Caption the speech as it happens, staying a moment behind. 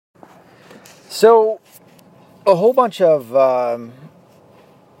So, a whole bunch of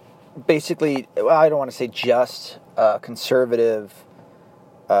basically, well, I don't want to say just conservative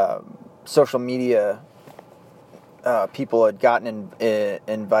social media people had gotten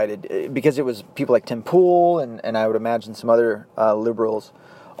invited, because it was people like Tim Pool and I would imagine some other liberals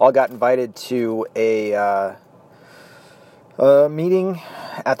all got invited to a meeting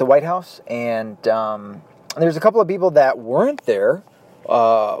at the White House, and there's a couple of people that weren't there.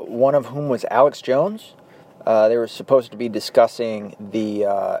 One of whom was Alex Jones. They were supposed to be discussing the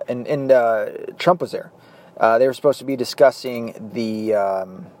and Trump was there. They were supposed to be discussing the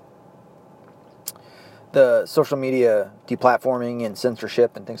social media deplatforming and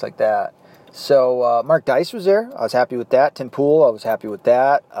censorship and things like that. So Mark Dice was there. I was happy with that. Tim Pool, I was happy with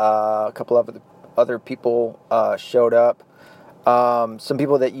that. A couple of other people showed up. Some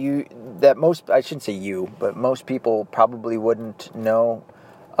people that most, I shouldn't say you, but most people probably wouldn't know.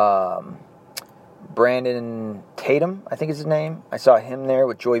 Brandon Tatum, I think is his name. I saw him there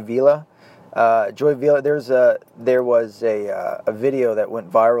with Joy Vila. Joy Vila, there was a video that went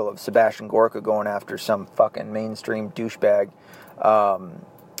viral of Sebastian Gorka going after some fucking mainstream douchebag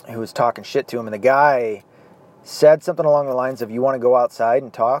who was talking shit to him, and the guy said something along the lines of, "You want to go outside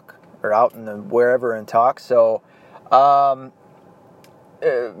and talk, or out in the wherever and talk?" So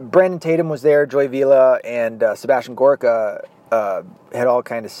Brandon Tatum was there, Joy Vila, and Sebastian Gorka had all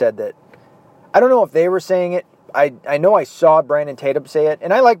kind of said that. I don't know if they were saying it. I know I saw Brandon Tatum say it,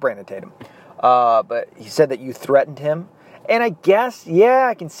 and I like Brandon Tatum. But he said that you threatened him. And I guess, yeah,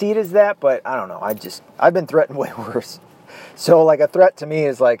 I can see it as that, but I don't know. I've been threatened way worse. So, like, a threat to me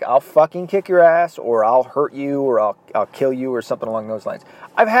is like, I'll fucking kick your ass, or I'll hurt you, or I'll kill you, or something along those lines.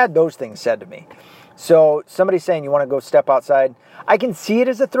 I've had those things said to me. So, somebody saying you want to go step outside, I can see it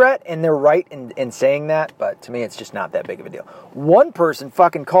as a threat, and they're right in saying that, but to me, it's just not that big of a deal. One person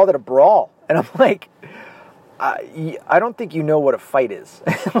fucking called it a brawl, and I'm like, I don't think you know what a fight is.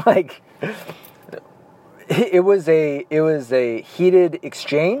 Like, it was a heated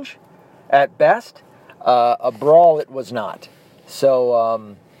exchange at best. A brawl it was not.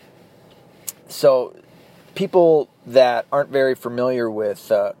 So people that aren't very familiar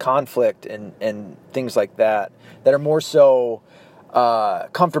with conflict and things like that are more so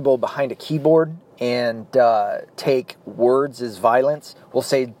comfortable behind a keyboard and take words as violence will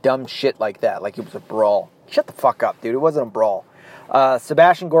say dumb shit like that, like it was a brawl. Shut the fuck up, dude. It wasn't a brawl.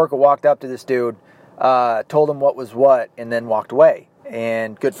 Sebastian Gorka walked up to this dude, told him what was what, and then walked away.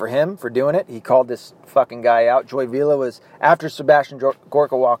 And good for him for doing it. He called this fucking guy out. Joy Vila was, after Sebastian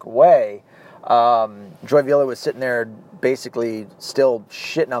Gorka walked away, Joy Vila was sitting there basically still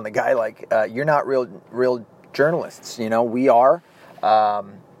shitting on the guy like, you're not real journalists, you know, we are.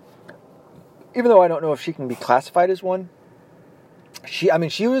 Even though I don't know if she can be classified as one.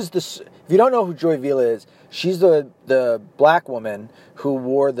 She was this, if you don't know who Joy Vila is, she's the black woman who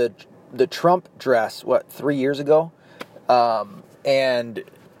wore the Trump dress, 3 years ago? And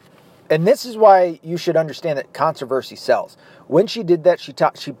this is why you should understand that controversy sells. When she did that, she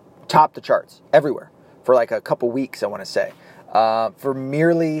topped the charts everywhere for like a couple weeks, I want to say, for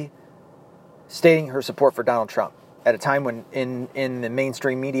merely stating her support for Donald Trump at a time when in the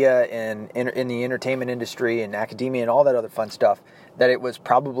mainstream media and in the entertainment industry and academia and all that other fun stuff, that it was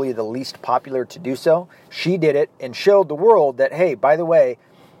probably the least popular to do so. She did it and showed the world that, hey, by the way,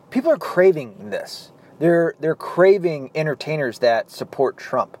 people are craving this. They're craving entertainers that support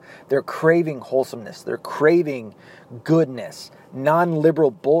Trump. They're craving wholesomeness. They're craving goodness,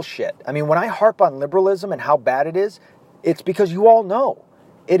 non-liberal bullshit. I mean, when I harp on liberalism and how bad it is, it's because you all know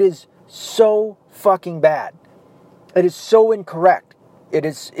it is so fucking bad. It is so incorrect.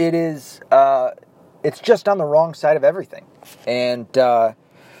 It's just on the wrong side of everything. And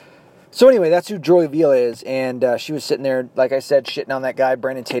so anyway, that's who Joy Vila is, and she was sitting there, like I said, shitting on that guy.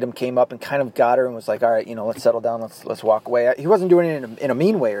 Brandon Tatum came up and kind of got her and was like, all right, let's settle down, let's walk away. He wasn't doing it in a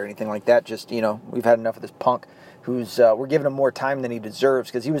mean way or anything like that, just, we've had enough of this punk who's, we're giving him more time than he deserves,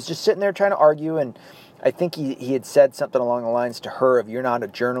 because he was just sitting there trying to argue, and I think he had said something along the lines to her of, you're not a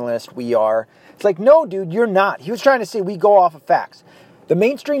journalist, we are. It's like, no, dude, you're not. He was trying to say we go off of facts. The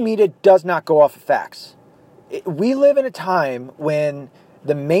mainstream media does not go off of facts. We live in a time when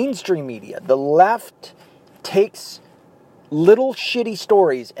the mainstream media, the left, takes little shitty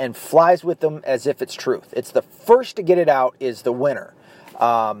stories and flies with them as if it's truth. It's the first to get it out is the winner.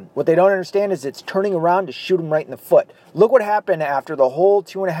 What they don't understand is it's turning around to shoot them right in the foot. Look what happened after the whole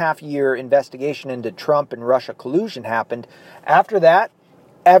 2.5-year investigation into Trump and Russia collusion happened. After that,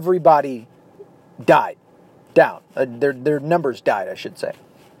 everybody died down. Their numbers died, I should say.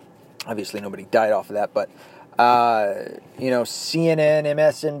 Obviously, nobody died off of that, but CNN,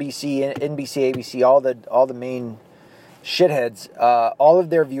 MSNBC, NBC, ABC, all the main shitheads, all of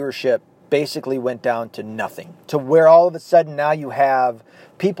their viewership basically went down to nothing. To where all of a sudden now you have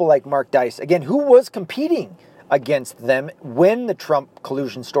people like Mark Dice, again, who was competing against them when the Trump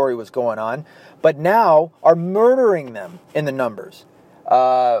collusion story was going on, but now are murdering them in the numbers.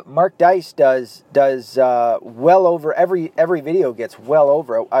 Mark Dice does well over, every video gets well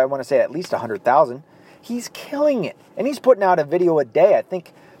over, I want to say at least 100,000. He's killing it. And he's putting out a video a day.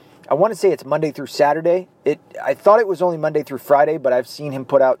 I want to say it's Monday through Saturday. I thought it was only Monday through Friday, but I've seen him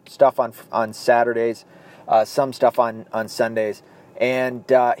put out stuff on Saturdays, some stuff on Sundays. And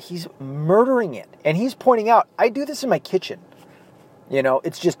he's murdering it. And he's pointing out, I do this in my kitchen.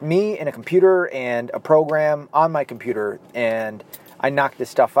 It's just me and a computer and a program on my computer, and I knock this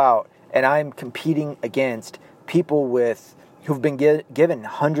stuff out. And I'm competing against people who've been given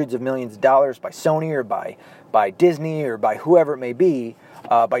hundreds of millions of dollars by Sony or by Disney or by whoever it may be,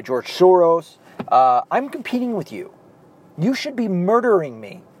 by George Soros. I'm competing with you. You should be murdering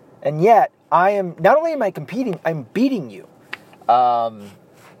me. And yet, not only am I competing, I'm beating you. Now,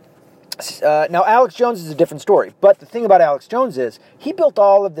 Alex Jones is a different story. But the thing about Alex Jones is he built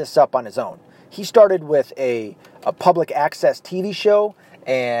all of this up on his own. He started with a public access TV show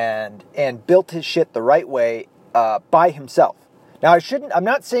and built his shit the right way by himself. Now, I'm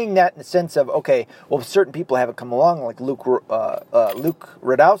not saying that in the sense of, okay, well, certain people haven't come along, like Luke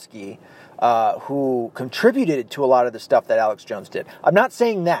Rudkowski, who contributed to a lot of the stuff that Alex Jones did. I'm not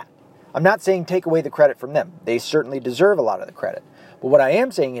saying that. I'm not saying take away the credit from them. They certainly deserve a lot of the credit. But what I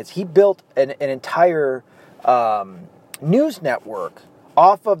am saying is he built an entire news network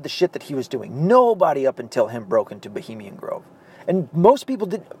off of the shit that he was doing. Nobody up until him broke into Bohemian Grove. And most people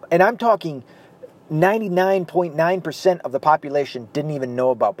did, and I'm talking 99.9% of the population didn't even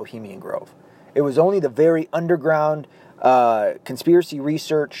know about Bohemian Grove. It was only the very underground conspiracy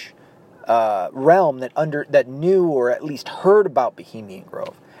research realm that knew or at least heard about Bohemian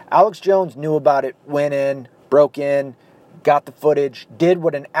Grove. Alex Jones knew about it, went in, broke in, got the footage, did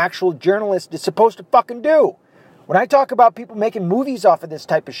what an actual journalist is supposed to fucking do. When I talk about people making movies off of this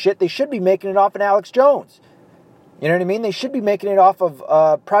type of shit, they should be making it off of Alex Jones. You know what I mean? They should be making it off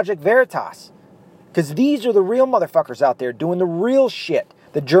of Project Veritas. Because these are the real motherfuckers out there doing the real shit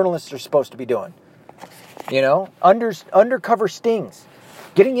the journalists are supposed to be doing. Undercover stings.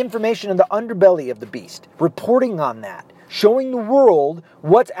 Getting information in the underbelly of the beast. Reporting on that. Showing the world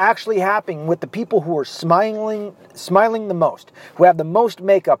what's actually happening with the people who are smiling the most. Who have the most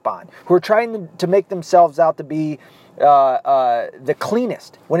makeup on. Who are trying to make themselves out to be the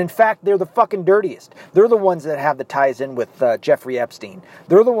cleanest, when in fact they're the fucking dirtiest. They're the ones that have the ties in with Jeffrey Epstein.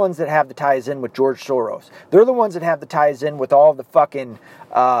 They're the ones that have the ties in with George Soros. They're the ones that have the ties in with all the fucking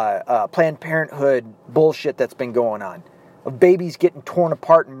Planned Parenthood bullshit that's been going on. Of babies getting torn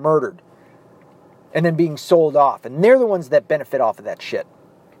apart and murdered. And then being sold off. And they're the ones that benefit off of that shit.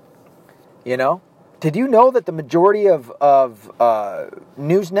 Did you know that the majority of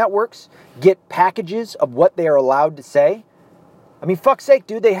news networks get packages of what they are allowed to say? I mean, fuck's sake,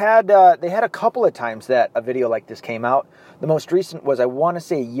 dude. They had a couple of times that a video like this came out. The most recent was, I want to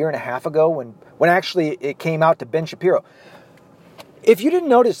say, a year and a half ago when actually it came out to Ben Shapiro. If you didn't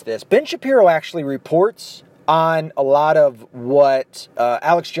notice this, Ben Shapiro actually reports on a lot of what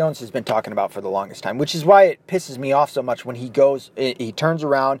Alex Jones has been talking about for the longest time, which is why it pisses me off so much when he turns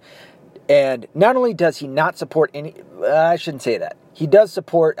around. And not only does he not support I shouldn't say that. He does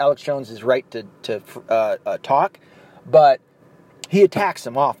support Alex Jones' right to talk, but he attacks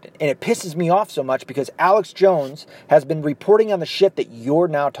him often. And it pisses me off so much because Alex Jones has been reporting on the shit that you're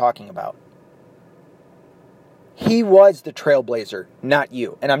now talking about. He was the trailblazer, not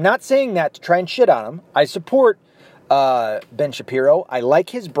you. And I'm not saying that to try and shit on him. I support Ben Shapiro. I like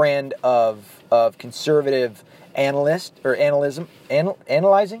his brand of conservative analyst or analyzing.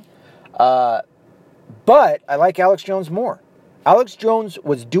 But I like Alex Jones more. Alex Jones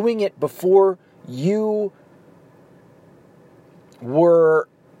was doing it before you were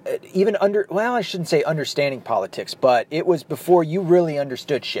even I shouldn't say understanding politics, but it was before you really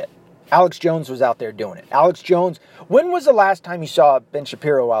understood shit. Alex Jones was out there doing it. Alex Jones, when was the last time you saw Ben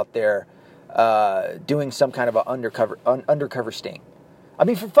Shapiro out there doing some kind of an undercover sting? I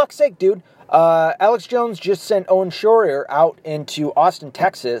mean, for fuck's sake, dude. Alex Jones just sent Owen Schroyer out into Austin,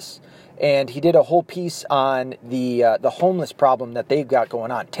 Texas, and he did a whole piece on the homeless problem that they've got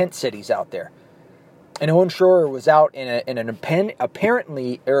going on. Tent cities out there. And Owen Schroyer was out in an apparent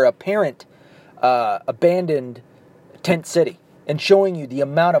abandoned tent city. And showing you the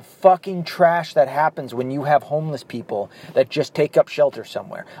amount of fucking trash that happens when you have homeless people that just take up shelter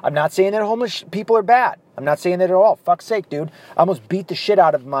somewhere. I'm not saying that homeless people are bad. I'm not saying that at all. Fuck's sake, dude. I almost beat the shit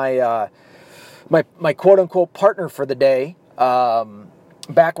out of my my quote unquote partner for the day.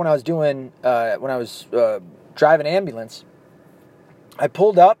 Back when I was doing driving ambulance, I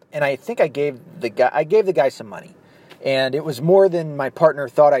pulled up and I think I gave the guy some money, and it was more than my partner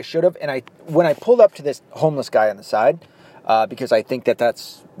thought I should have. And when I pulled up to this homeless guy on the side, because I think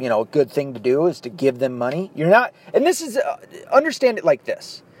that's a good thing to do is to give them money. You're not, and this is understand it like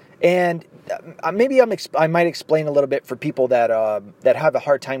this. And maybe I might explain a little bit for people that have a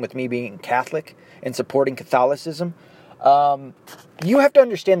hard time with me being Catholic and supporting Catholicism. You have to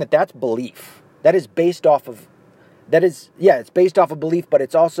understand that that's belief. That is based off of. It's based off of belief, but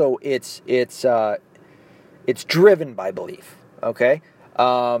it's also it's driven by belief. Okay,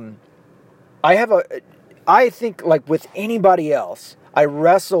 I think like with anybody else, I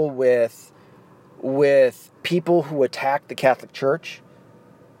wrestle with people who attack the Catholic Church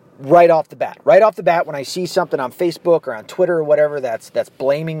right off the bat. Right off the bat, when I see something on Facebook or on Twitter or whatever that's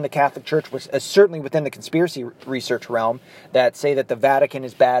blaming the Catholic Church, which is certainly within the conspiracy research realm, that say that the Vatican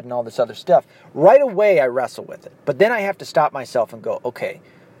is bad and all this other stuff, right away I wrestle with it. But then I have to stop myself and go, okay,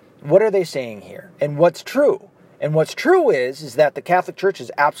 what are they saying here? And what's true? And what's true is that the Catholic Church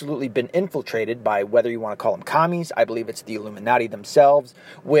has absolutely been infiltrated by, whether you want to call them commies, I believe it's the Illuminati themselves,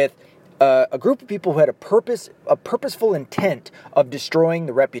 with a group of people who had a purposeful intent of destroying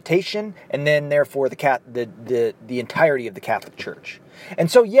the reputation and then therefore the entirety of the Catholic Church.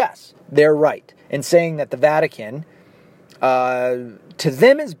 And so yes, they're right in saying that the Vatican to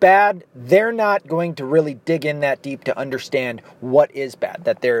them is bad. They're not going to really dig in that deep to understand what is bad.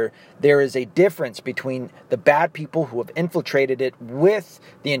 That there is a difference between the bad people who have infiltrated it with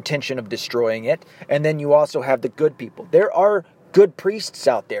the intention of destroying it, and then you also have the good people. There are good priests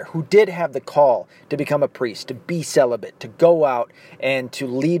out there who did have the call to become a priest, to be celibate, to go out and to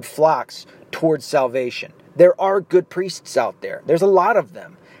lead flocks towards salvation. There are good priests out there. There's a lot of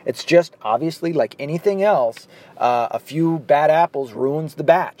them. It's just, obviously, like anything else, a few bad apples ruins the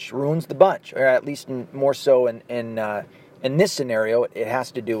batch, ruins the bunch, or at least more so in this scenario, it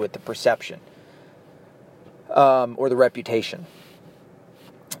has to do with the perception or the reputation.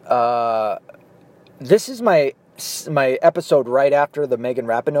 This is my episode right after the Megan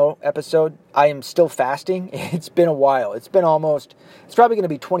Rapinoe episode. I am still fasting. It's been a while. It's probably going to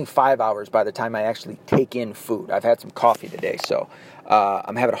be 25 hours by the time I actually take in food. I've had some coffee today, so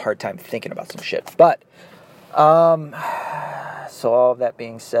I'm having a hard time thinking about some shit. But, so all of that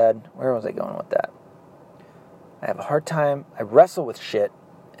being said, where was I going with that? I have a hard time. I wrestle with shit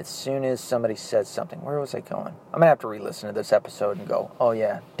as soon as somebody says something. Where was I going? I'm going to have to re-listen to this episode and go, oh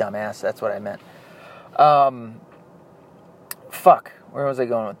yeah, dumbass, that's what I meant. Fuck, where was I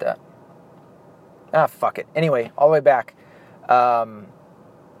going with that? Fuck it. Anyway, all the way back. Alex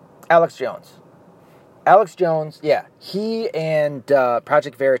Jones, yeah, he and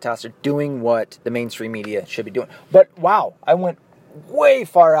Project Veritas are doing what the mainstream media should be doing. But wow, I went way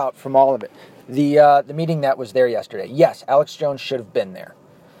far out from all of it. The meeting that was there yesterday. Yes, Alex Jones should have been there.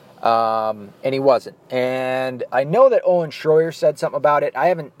 And he wasn't. And I know that Owen Schroyer said something about it.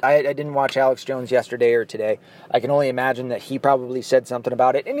 I didn't watch Alex Jones yesterday or today. I can only imagine that he probably said something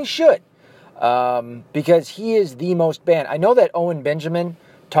about it, and he should. Because he is the most banned. I know that Owen Benjamin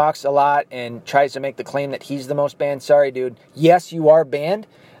talks a lot and tries to make the claim that he's the most banned. Sorry, dude. Yes, you are banned.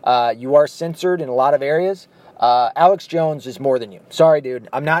 You are censored in a lot of areas. Alex Jones is more than you. Sorry, dude.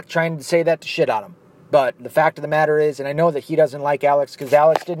 I'm not trying to say that to shit on him. But the fact of the matter is, and I know that he doesn't like Alex because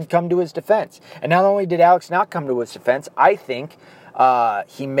Alex didn't come to his defense. And not only did Alex not come to his defense, I think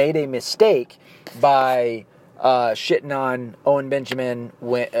he made a mistake by shitting on Owen Benjamin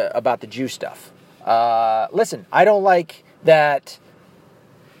about the Jew stuff. Listen, I don't like that.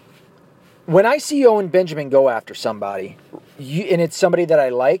 When I see Owen Benjamin go after somebody, and it's somebody that I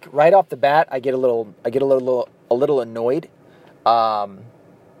like, right off the bat, I get a little annoyed.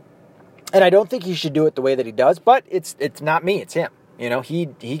 And I don't think he should do it the way that he does, but it's not me, it's him. You know, he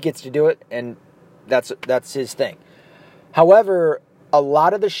gets to do it, and that's his thing. However, a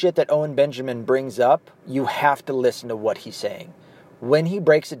lot of the shit that Owen Benjamin brings up, you have to listen to what he's saying. When he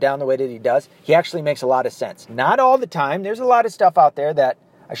breaks it down the way that he does, he actually makes a lot of sense. Not all the time. There's a lot of stuff out there that,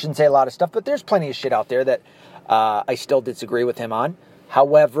 I shouldn't say a lot of stuff, but there's plenty of shit out there that I still disagree with him on.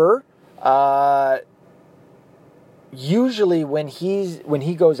 However, usually when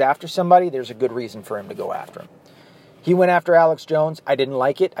he goes after somebody, there's a good reason for him to go after him. He went after Alex Jones. I didn't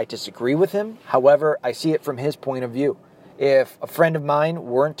like it. I disagree with him. However, I see it from his point of view. If a friend of mine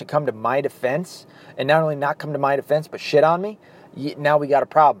weren't to come to my defense, and not only not come to my defense, but shit on me, now we got a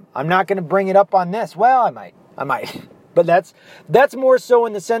problem. I'm not going to bring it up on this. Well, I might. But that's more so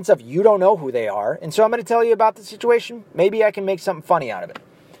in the sense of you don't know who they are. And so I'm going to tell you about the situation. Maybe I can make something funny out of it.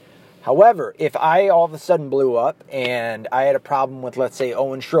 However, if I all of a sudden blew up and I had a problem with, let's say,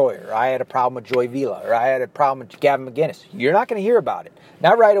 Owen Schroyer, or I had a problem with Joy Vila, or I had a problem with Gavin McInnes, you're not going to hear about it.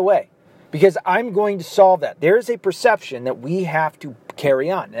 Not right away. Because I'm going to solve that. There's a perception that we have to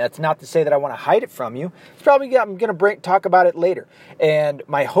carry on. And that's not to say that I want to hide it from you. It's probably, I'm going to talk about it later. And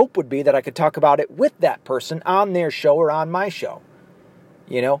my hope would be that I could talk about it with that person on their show or on my show.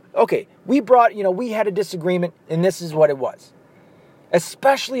 Okay, we had a disagreement, and this is what it was.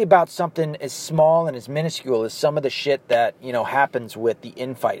 Especially about something as small and as minuscule as some of the shit that, happens with the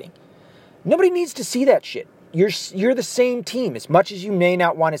infighting. Nobody needs to see that shit. You're the same team, as much as you may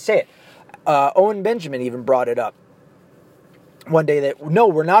not want to say it. Owen Benjamin even brought it up one day that, no,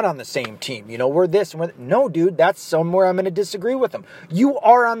 we're not on the same team. We're this and we're no, dude, that's somewhere I'm going to disagree with him. You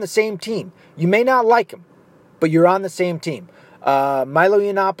are on the same team. You may not like him, but you're on the same team. Milo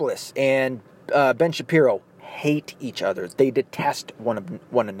Yiannopoulos and Ben Shapiro hate each other. They detest one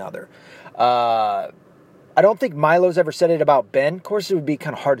another. I don't think Milo's ever said it about Ben. Of course, it would be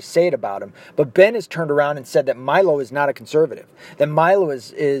kind of hard to say it about him. But Ben has turned around and said that Milo is not a conservative. That Milo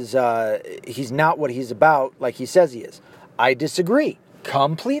is he's not what he's about like he says he is. I disagree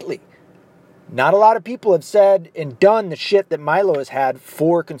completely. Not a lot of people have said and done the shit that Milo has had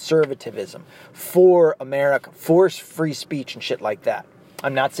for conservatism, for America, for free speech and shit like that.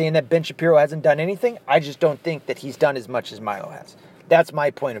 I'm not saying that Ben Shapiro hasn't done anything. I just don't think that he's done as much as Milo has. That's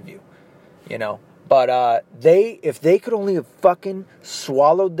my point of view, But if they could only have fucking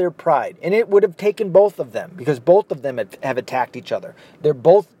swallowed their pride, and it would have taken both of them, because both of them have attacked each other. They're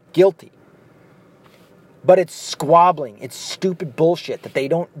both guilty. But it's squabbling. It's stupid bullshit that they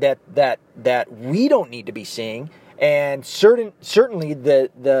don't that we don't need to be seeing, and certainly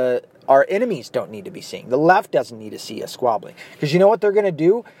our enemies don't need to be seeing. The left doesn't need to see us squabbling, because you know what they're going to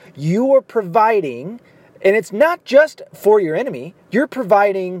do? You are providing, and it's not just for your enemy. You're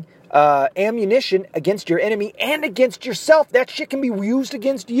providing ammunition against your enemy and against yourself. That shit can be used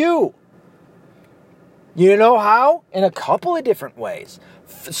against you. You know how? In a couple of different ways.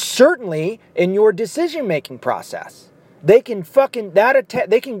 Certainly in your decision-making process. They can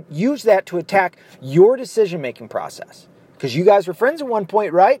they can use that to attack your decision-making process. Because you guys were friends at one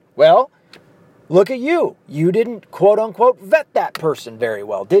point, right? Well, look at you. You didn't, quote-unquote, vet that person very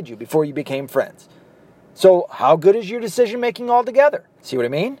well, did you, before you became friends? So how good is your decision-making altogether? See what I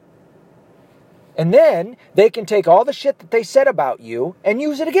mean? And then they can take all the shit that they said about you and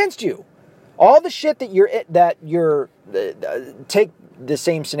use it against you. All the shit take the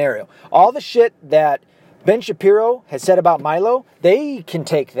same scenario. All the shit that Ben Shapiro has said about Milo, they can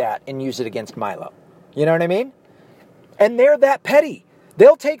take that and use it against Milo. You know what I mean? And they're that petty.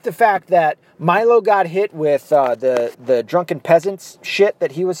 They'll take the fact that Milo got hit with the drunken peasants shit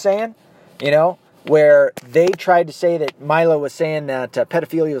that he was saying, where they tried to say that Milo was saying that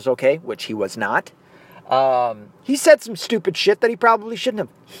pedophilia was okay, which he was not. He said some stupid shit that he probably shouldn't have.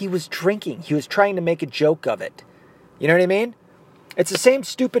 He was drinking. He was trying to make a joke of it. You know what I mean? It's the same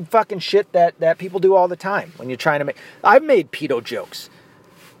stupid fucking shit that people do all the time when you're trying to make... I've made pedo jokes.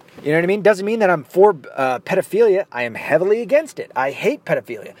 You know what I mean? Doesn't mean that I'm for pedophilia. I am heavily against it. I hate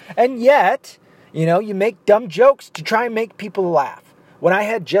pedophilia. And yet, you make dumb jokes to try and make people laugh. When I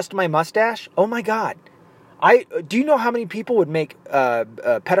had just my mustache, oh my God. Do you know how many people would make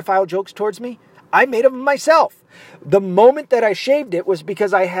pedophile jokes towards me? I made them myself. The moment that I shaved it was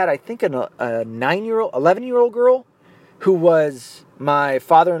because I had, I think, a 11-year-old girl who was my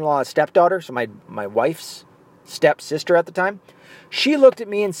father-in-law's stepdaughter, so my wife's stepsister at the time. She looked at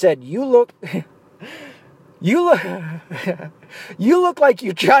me and said, you look like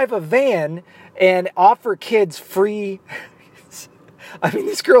you drive a van and offer kids free... I mean,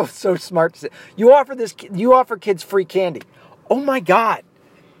 this girl is so smart. You offer kids free candy. Oh my God.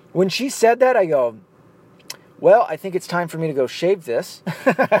 When she said that, I go, well, I think it's time for me to go shave this.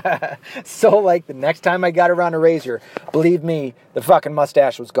 So, the next time I got around a razor, believe me, the fucking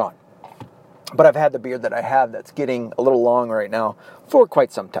mustache was gone. But I've had the beard that I have that's getting a little long right now for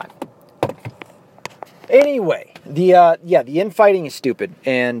quite some time. Anyway, the infighting is stupid,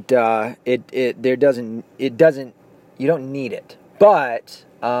 and you don't need it. But,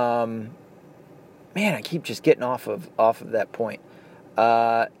 man, I keep just getting off of that point.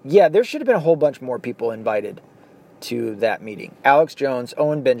 There should have been a whole bunch more people invited to that meeting. Alex Jones,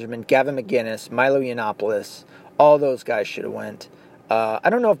 Owen Benjamin, Gavin McInnes, Milo Yiannopoulos, all those guys should have went. I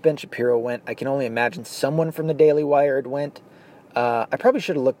don't know if Ben Shapiro went. I can only imagine someone from the Daily Wire had went. I probably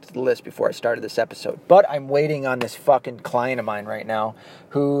should have looked at the list before I started this episode, but I'm waiting on this fucking client of mine right now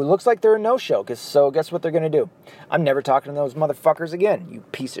who looks like they're a no-show, so guess what they're going to do? I'm never talking to those motherfuckers again, you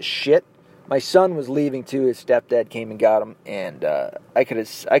piece of shit. My son was leaving too, his stepdad came and got him, and I could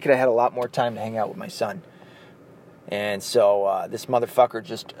have had a lot more time to hang out with my son. And so this motherfucker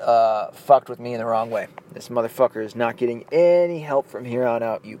just fucked with me in the wrong way. This motherfucker is not getting any help from here on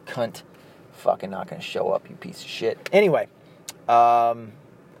out, you cunt. Fucking not going to show up, you piece of shit. Anyway. Oh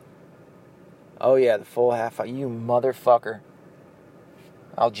yeah, the full half hour. You motherfucker.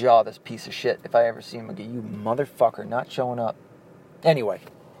 I'll jaw this piece of shit if I ever see him again. You motherfucker, not showing up. Anyway,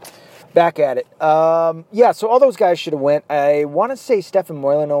 back at it. Yeah, so all those guys should have went. I want to say Stefan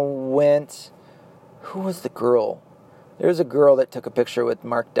Moilano went. Who was the girl? There was a girl that took a picture with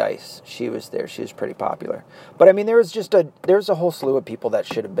Mark Dice. She was there. She was pretty popular. But I mean, there was a whole slew of people that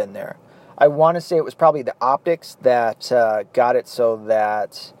should have been there. I want to say it was probably the optics that got it so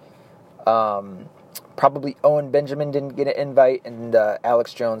that probably Owen Benjamin didn't get an invite, and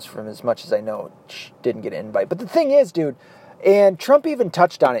Alex Jones, from as much as I know, didn't get an invite. But the thing is, dude, and Trump even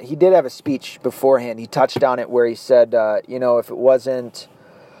touched on it. He did have a speech beforehand. He touched on it where he said, if it wasn't...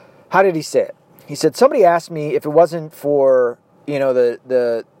 How did he say it? He said, somebody asked me if it wasn't for,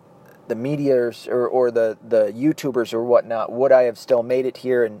 the medias or the YouTubers or whatnot, would I have still made it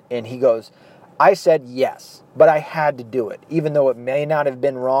here? And he goes, I said yes, but I had to do it. Even though it may not have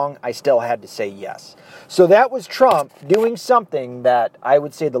been wrong, I still had to say yes. So that was Trump doing something that I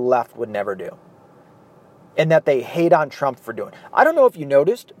would say the left would never do. And that they hate on Trump for doing. I don't know if you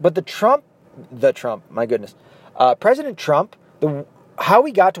noticed, but my goodness, President Trump, how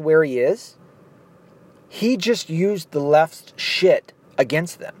he got to where he is, he just used the left's shit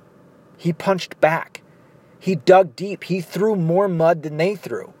against them. He punched back. He dug deep. He threw more mud than they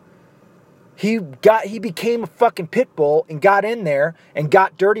threw. He became a fucking pit bull and got in there and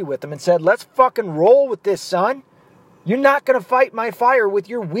got dirty with them and said, let's fucking roll with this, son. You're not going to fight my fire with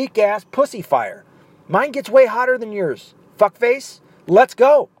your weak ass pussy fire. Mine gets way hotter than yours. Fuckface. Let's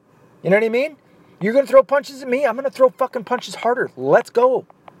go. You know what I mean? You're going to throw punches at me. I'm going to throw fucking punches harder. Let's go.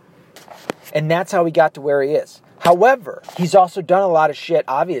 And that's how he got to where he is. However, he's also done a lot of shit,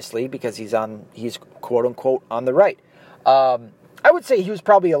 obviously, because he's quote unquote on the right. I would say he was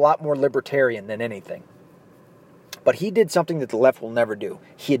probably a lot more libertarian than anything. But he did something that the left will never do.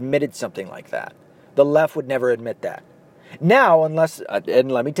 He admitted something like that. The left would never admit that. Now, unless,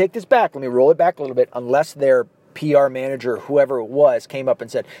 and let me take this back, let me roll it back a little bit, unless their PR manager, whoever it was, came up and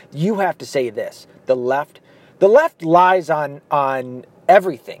said, you have to say this. The left lies on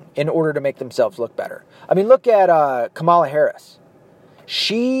everything in order to make themselves look better. I mean, look at Kamala Harris.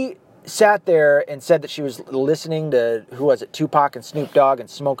 She sat there and said that she was listening to, Tupac and Snoop Dogg and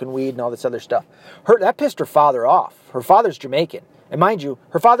smoking weed and all this other stuff. That pissed her father off. Her father's Jamaican. And mind you,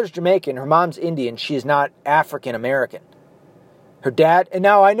 her father's Jamaican, her mom's Indian, she is not African American. Her dad, and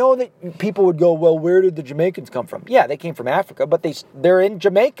now I know that people would go, well, where did the Jamaicans come from? Yeah, they came from Africa, but they're in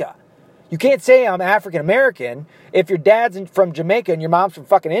Jamaica. You can't say I'm African American if your dad's from Jamaica and your mom's from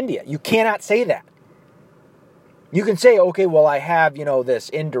fucking India. You cannot say that. You can say, okay, well, I have, this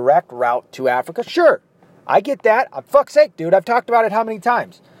indirect route to Africa. Sure, I get that. Fuck's sake, dude. I've talked about it how many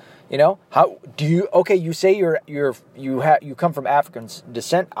times? How do you? Okay, you say you come from African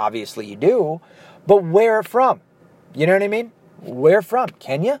descent. Obviously, you do, but where from? You know what I mean? Where from?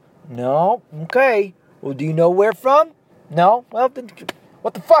 Kenya? No. Okay. Well, do you know where from? No. Well, then,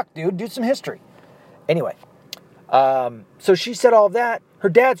 what the fuck, dude? Do some history. Anyway, so she said all of that. Her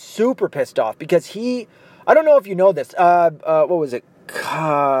dad's super pissed off because I don't know if you know this. What was it?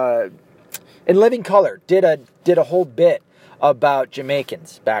 In Living Color did a whole bit about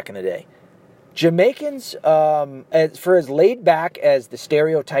Jamaicans back in the day. Jamaicans, for as laid back as the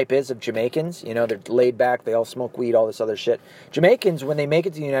stereotype is of Jamaicans, they're laid back, they all smoke weed, all this other shit. Jamaicans, when they make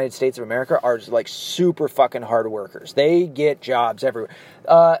it to the United States of America, are like super fucking hard workers. They get jobs everywhere.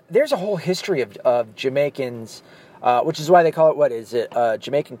 There's a whole history of Jamaicans, which is why they call it,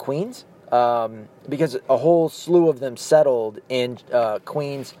 Jamaican Queens? Because a whole slew of them settled in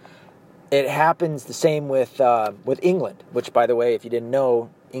Queens. It happens the same with England, which, by the way, if you didn't know,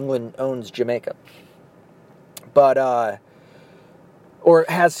 England owns Jamaica. But, or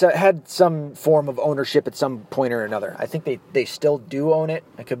has had some form of ownership at some point or another. I think they still do own it.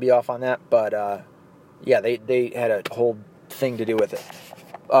 I could be off on that. But, yeah, they had a whole thing to do with it.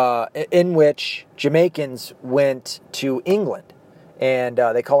 In which Jamaicans went to England. And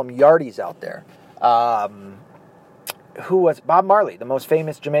they call them Yardies out there. Who was Bob Marley, the most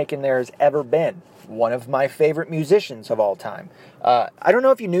famous Jamaican there has ever been. One of my favorite musicians of all time. I don't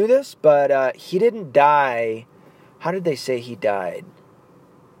know if you knew this, but he didn't die How did they say he died?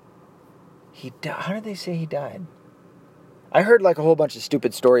 How did they say he died? I heard like a whole bunch of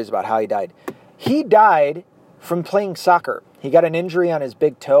stupid stories about how he died. He died from playing soccer. He got an injury on his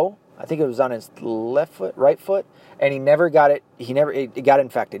big toe. I think it was on his right foot, and he never got it. It got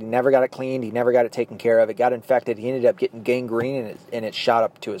infected. He never got it cleaned. He never got it taken care of. It got infected. He ended up getting gangrene, and it shot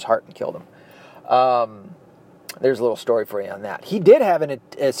up to his heart and killed him. There's a little story for you on that. He did have an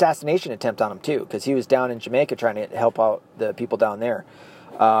assassination attempt on him too, because he was down in Jamaica trying to help out the people down there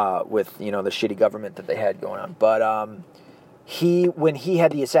with the shitty government that they had going on. But when he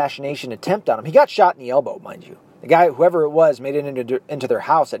had the assassination attempt on him, he got shot in the elbow, mind you. The guy, whoever it was, made it into their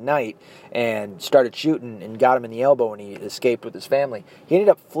house at night and started shooting and got him in the elbow, and he escaped with his family. He ended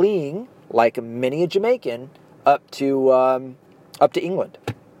up fleeing, like many a Jamaican, up to England.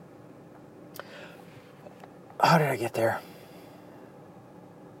 How did I get there?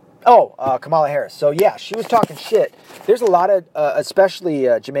 Oh, Kamala Harris. So yeah, she was talking shit. There's a lot of, especially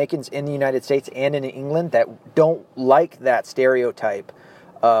Jamaicans in the United States and in England that don't like that stereotype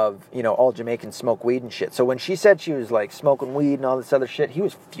of, all Jamaicans smoke weed and shit. So when she said she was like smoking weed and all this other shit, he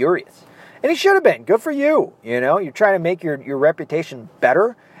was furious. And he should have been. Good for you. You're trying to make your reputation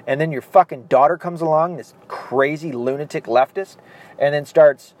better, and then your fucking daughter comes along, this crazy lunatic leftist, and then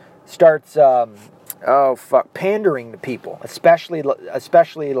starts pandering to people, especially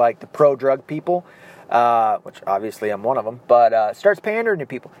like the pro-drug people, which obviously I'm one of them, but starts pandering to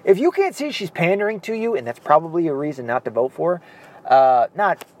people. If you can't see she's pandering to you, and that's probably a reason not to vote for her,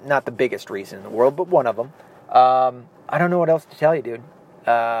 not the biggest reason in the world, but one of them, I don't know what else to tell you, dude.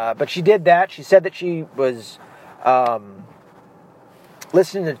 But she did that. She said that she was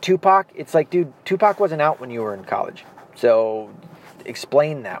listening to Tupac. It's like, dude, Tupac wasn't out when you were in college, so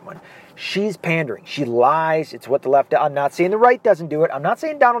explain that one. She's pandering. She lies. It's what the left... I'm not saying the right doesn't do it. I'm not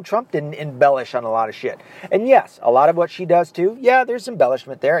saying Donald Trump didn't embellish on a lot of shit. And yes, a lot of what she does too, yeah, there's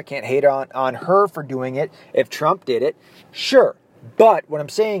embellishment there. I can't hate on her for doing it. If Trump did it, sure. But what I'm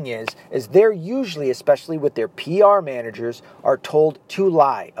saying is they're usually, especially with their PR managers, are told to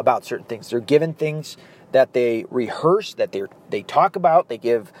lie about certain things. They're given things that they rehearse, that they talk about, they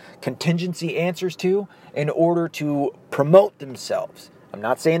give contingency answers to in order to promote themselves. I'm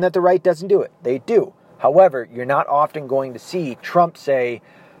not saying that the right doesn't do it. They do. However, you're not often going to see Trump say,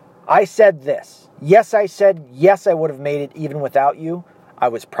 I said this. Yes, I said, yes, I would have made it even without you. I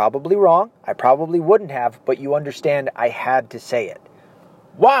was probably wrong. I probably wouldn't have, but you understand I had to say it.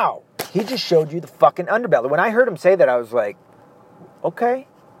 Wow. He just showed you the fucking underbelly. When I heard him say that, I was like, okay.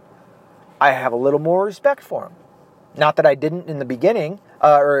 I have a little more respect for him. Not that I didn't in the beginning,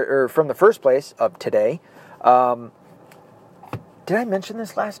 or from the first place of today. Did I mention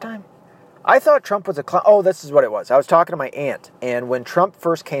this last time? I thought Trump was a clown. Oh, this is what it was. I was talking to my aunt, and when Trump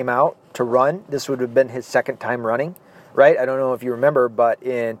first came out to run, this would have been his second time running, right? I don't know if you remember, but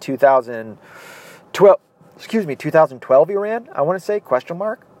in 2012 he ran, I want to say, question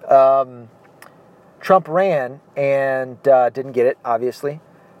mark. Trump ran and didn't get it, obviously.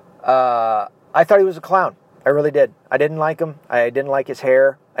 I thought he was a clown. I really did. I didn't like him. I didn't like his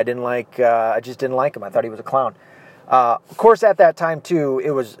hair. I just didn't like him. I thought he was a clown. Of course, at that time, too,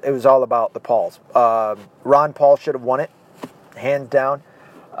 it was all about the Pauls. Ron Paul should have won it, hands down.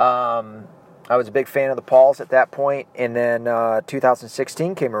 I was a big fan of the Pauls at that point, and then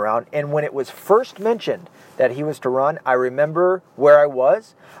 2016 came around, and when it was first mentioned that he was to run, I remember where I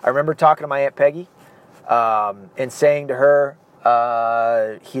was. I remember talking to my Aunt Peggy and saying to her,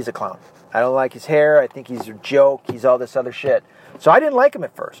 he's a clown. I don't like his hair. I think he's a joke. He's all this other shit. So I didn't like him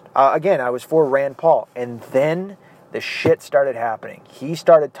at first. Again, I was for Rand Paul, and then the shit started happening. He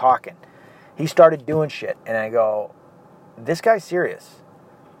started talking. He started doing shit. And I go, this guy's serious.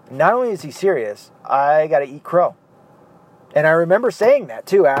 Not only is he serious, I got to eat crow. And I remember saying that,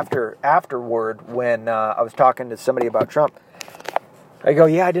 too, afterward when I was talking to somebody about Trump. I go,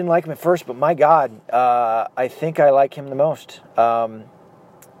 yeah, I didn't like him at first, but my God, I think I like him the most.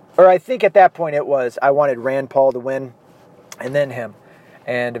 Or I think at that point it was, I wanted Rand Paul to win, and then him.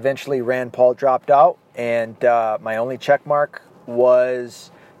 And eventually Rand Paul dropped out, and my only check mark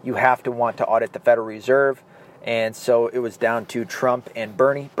was you have to want to audit the Federal Reserve. And so it was down to Trump and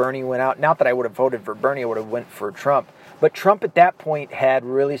Bernie. Bernie went out. Not that I would have voted for Bernie, I would have went for Trump. But Trump at that point had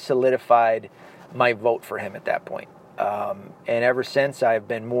really solidified my vote for him at that point. And ever since, I've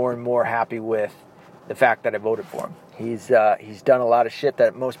been more and more happy with the fact that I voted for him. He's done a lot of shit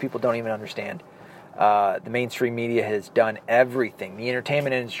that most people don't even understand. The mainstream media has done everything. The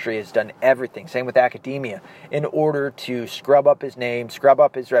entertainment industry has done everything. Same with academia. In order to scrub up his name, scrub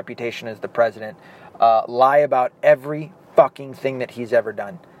up his reputation as the president, lie about every fucking thing that he's ever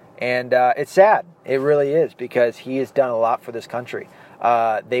done. And it's sad. It really is, because he has done a lot for this country.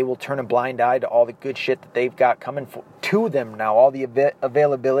 They will turn a blind eye to all the good shit that they've got coming to them now, all the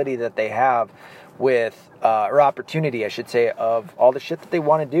availability that they have with, or opportunity, I should say, of all the shit that they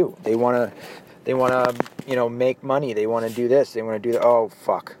want to do. They want to, make money. They want to do this. They want to do that. Oh,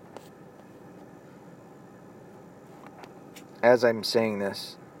 fuck. As I'm saying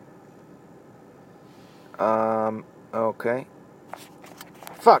this. Okay.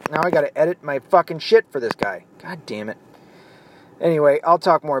 Fuck, now I gotta edit my fucking shit for this guy. God damn it. Anyway, I'll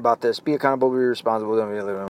talk more about this. Be accountable, be responsible. Don't be